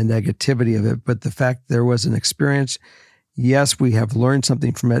taking the negativity of it, but the fact there was an experience. Yes, we have learned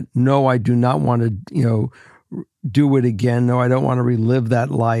something from it. No, I do not want to, do it again. No, I don't want to relive that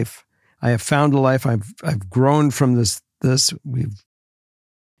life. I have found a life. I've grown from this.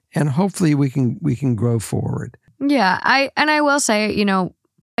 And hopefully we can grow forward. Yeah, I will say,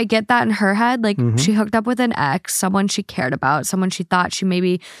 I get that in her head. Like, she hooked up with an ex, someone she cared about, someone she thought she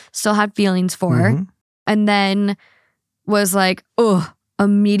maybe still had feelings for, and then was like, oh,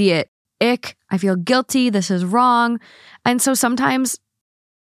 immediate ick. I feel guilty. This is wrong. And so sometimes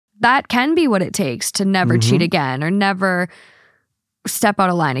that can be what it takes to never cheat again or never step out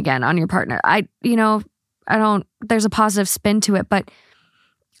of line again on your partner. There's a positive spin to it, but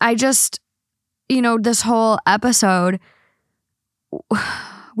I just, this whole episode,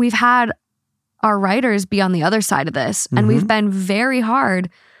 we've had our writers be on the other side of this, and we've been very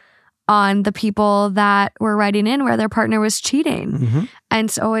hard on the people that were writing in where their partner was cheating. And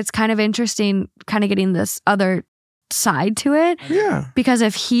so it's kind of interesting kind of getting this other side to it. Yeah. Because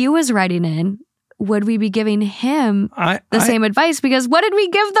if he was writing in, would we be giving him the same advice? Because what did we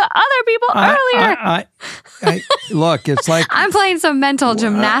give the other people earlier? Look, it's like... I'm playing some mental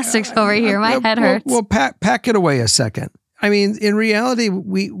gymnastics over here. My head hurts. Well, pack it away a second. I mean, in reality,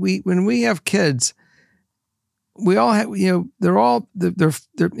 we when we have kids, we all have, they're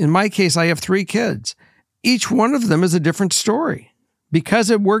in my case, I have 3 kids. Each one of them is a different story. Because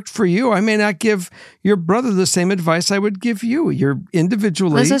it worked for you, I may not give your brother the same advice I would give you. You're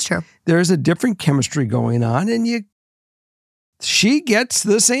individually. This is true. There's a different chemistry going on, and she gets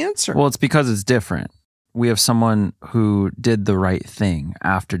this answer. Well, it's because it's different. We have someone who did the right thing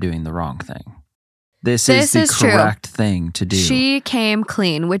after doing the wrong thing. This is the correct thing to do. She came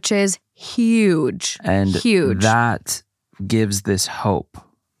clean, which is huge. And huge. That gives this hope.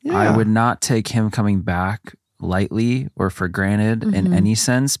 Yeah. I would not take him coming back lightly or for granted in any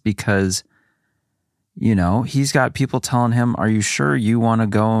sense, because he's got people telling him, are you sure you want to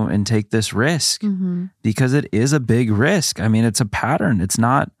go and take this risk? Because it is a big risk. I mean, it's a pattern. It's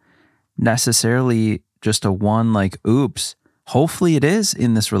not necessarily just a one like, oops. Hopefully it is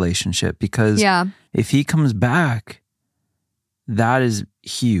in this relationship, because if he comes back, that is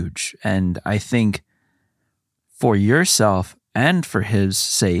huge. And I think for yourself and for his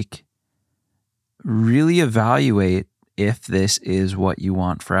sake, really evaluate if this is what you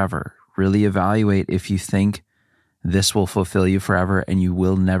want forever. Really evaluate if you think this will fulfill you forever and you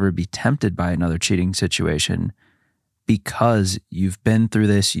will never be tempted by another cheating situation because you've been through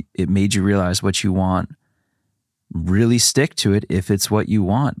this. It made you realize what you want. Really stick to it if it's what you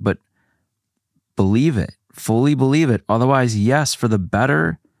want, but believe it, fully believe it. Otherwise, yes, for the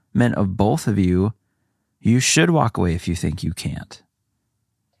betterment of both of you, you should walk away if you think you can't.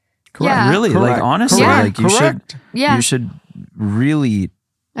 Correct. Yeah. Really, Correct. like honestly, Correct. like Correct. you should really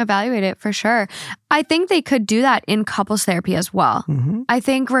evaluate it for sure. I think they could do that in couples therapy as well. I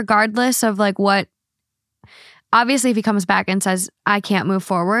think regardless of like obviously if he comes back and says, I can't move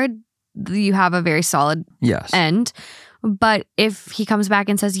forward, you have a very solid end. But if he comes back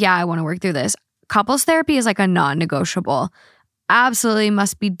and says, yeah, I want to work through this, couples therapy is like a non-negotiable. Absolutely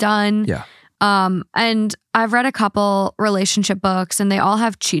must be done. Yeah. And I've read a couple relationship books and they all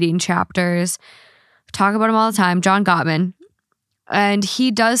have cheating chapters. Talk about them all the time. John Gottman. And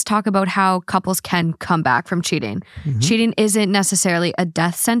he does talk about how couples can come back from cheating. Cheating isn't necessarily a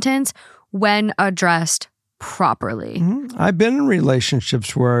death sentence when addressed properly. I've been in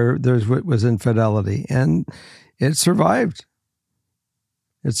relationships where was infidelity, and it survived.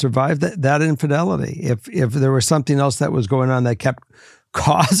 It survived that infidelity. If there was something else that was going on that kept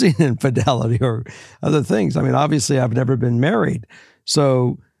causing infidelity or other things. I mean, obviously, I've never been married,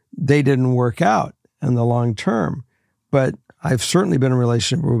 so they didn't work out in the long term. But I've certainly been in a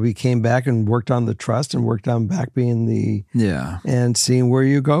relationship where we came back and worked on the trust and worked on back being and seeing where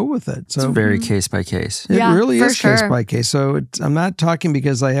you go with it. So it's very case by case. It really is case by case. So I'm not talking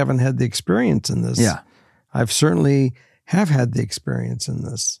because I haven't had the experience in this. Yeah, I've certainly have had the experience in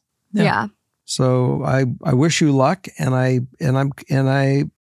this. Yeah. So I wish you luck, and I'm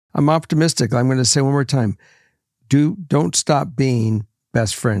optimistic. I'm going to say one more time: don't stop being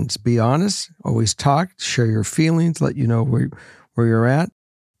best friends. Be honest. Always talk. Share your feelings. Let you know where you're at,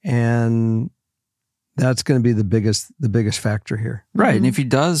 and That's going to be the biggest factor here. Right. And if he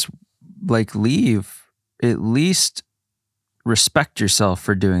does leave, at least respect yourself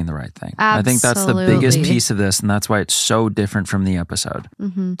for doing the right thing. Absolutely. I think that's the biggest piece of this, and that's why it's so different from the episode.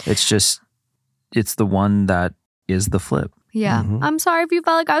 Mm-hmm. It's the one that is the flip. Yeah. Mm-hmm. I'm sorry if you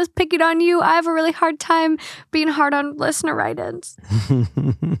felt like I was picking on you. I have a really hard time being hard on listener write-ins.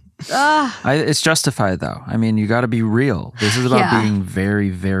 It's justified, though. I mean, you got to be real. This is about being very,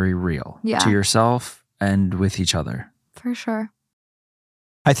 very real to yourself and with each other. For sure.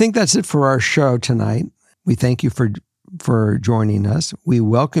 I think that's it for our show tonight. We thank you for joining us. We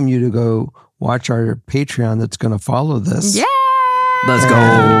welcome you to go watch our Patreon that's going to follow this. Yeah. Let's go.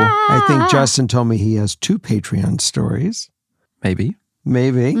 I think Justin told me he has 2 Patreon stories. Maybe.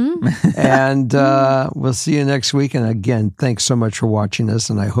 And we'll see you next week. And again, thanks so much for watching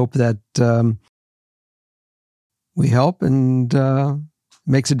us. And I hope that we help and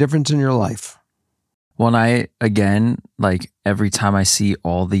makes a difference in your life. Well, and every time I see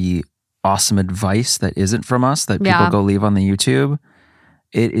all the awesome advice that isn't from us that people go leave on the YouTube,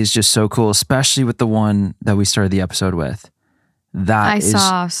 it is just so cool, especially with the one that we started the episode with. I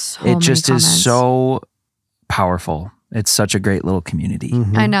saw so many comments. Is so powerful. It's such a great little community.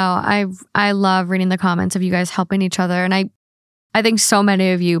 Mm-hmm. I know. I love reading the comments of you guys helping each other. And I think so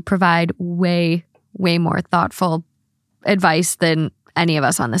many of you provide way, way more thoughtful advice than any of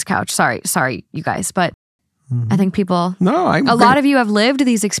us on this couch. Sorry, you guys. But I think people, a lot of you have lived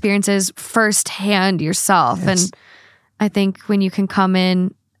these experiences firsthand yourself. And I think when you can come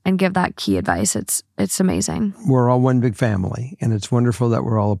in and give that key advice, it's amazing. We're all one big family, and it's wonderful that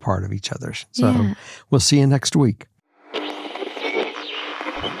we're all a part of each other. So we'll see you next week.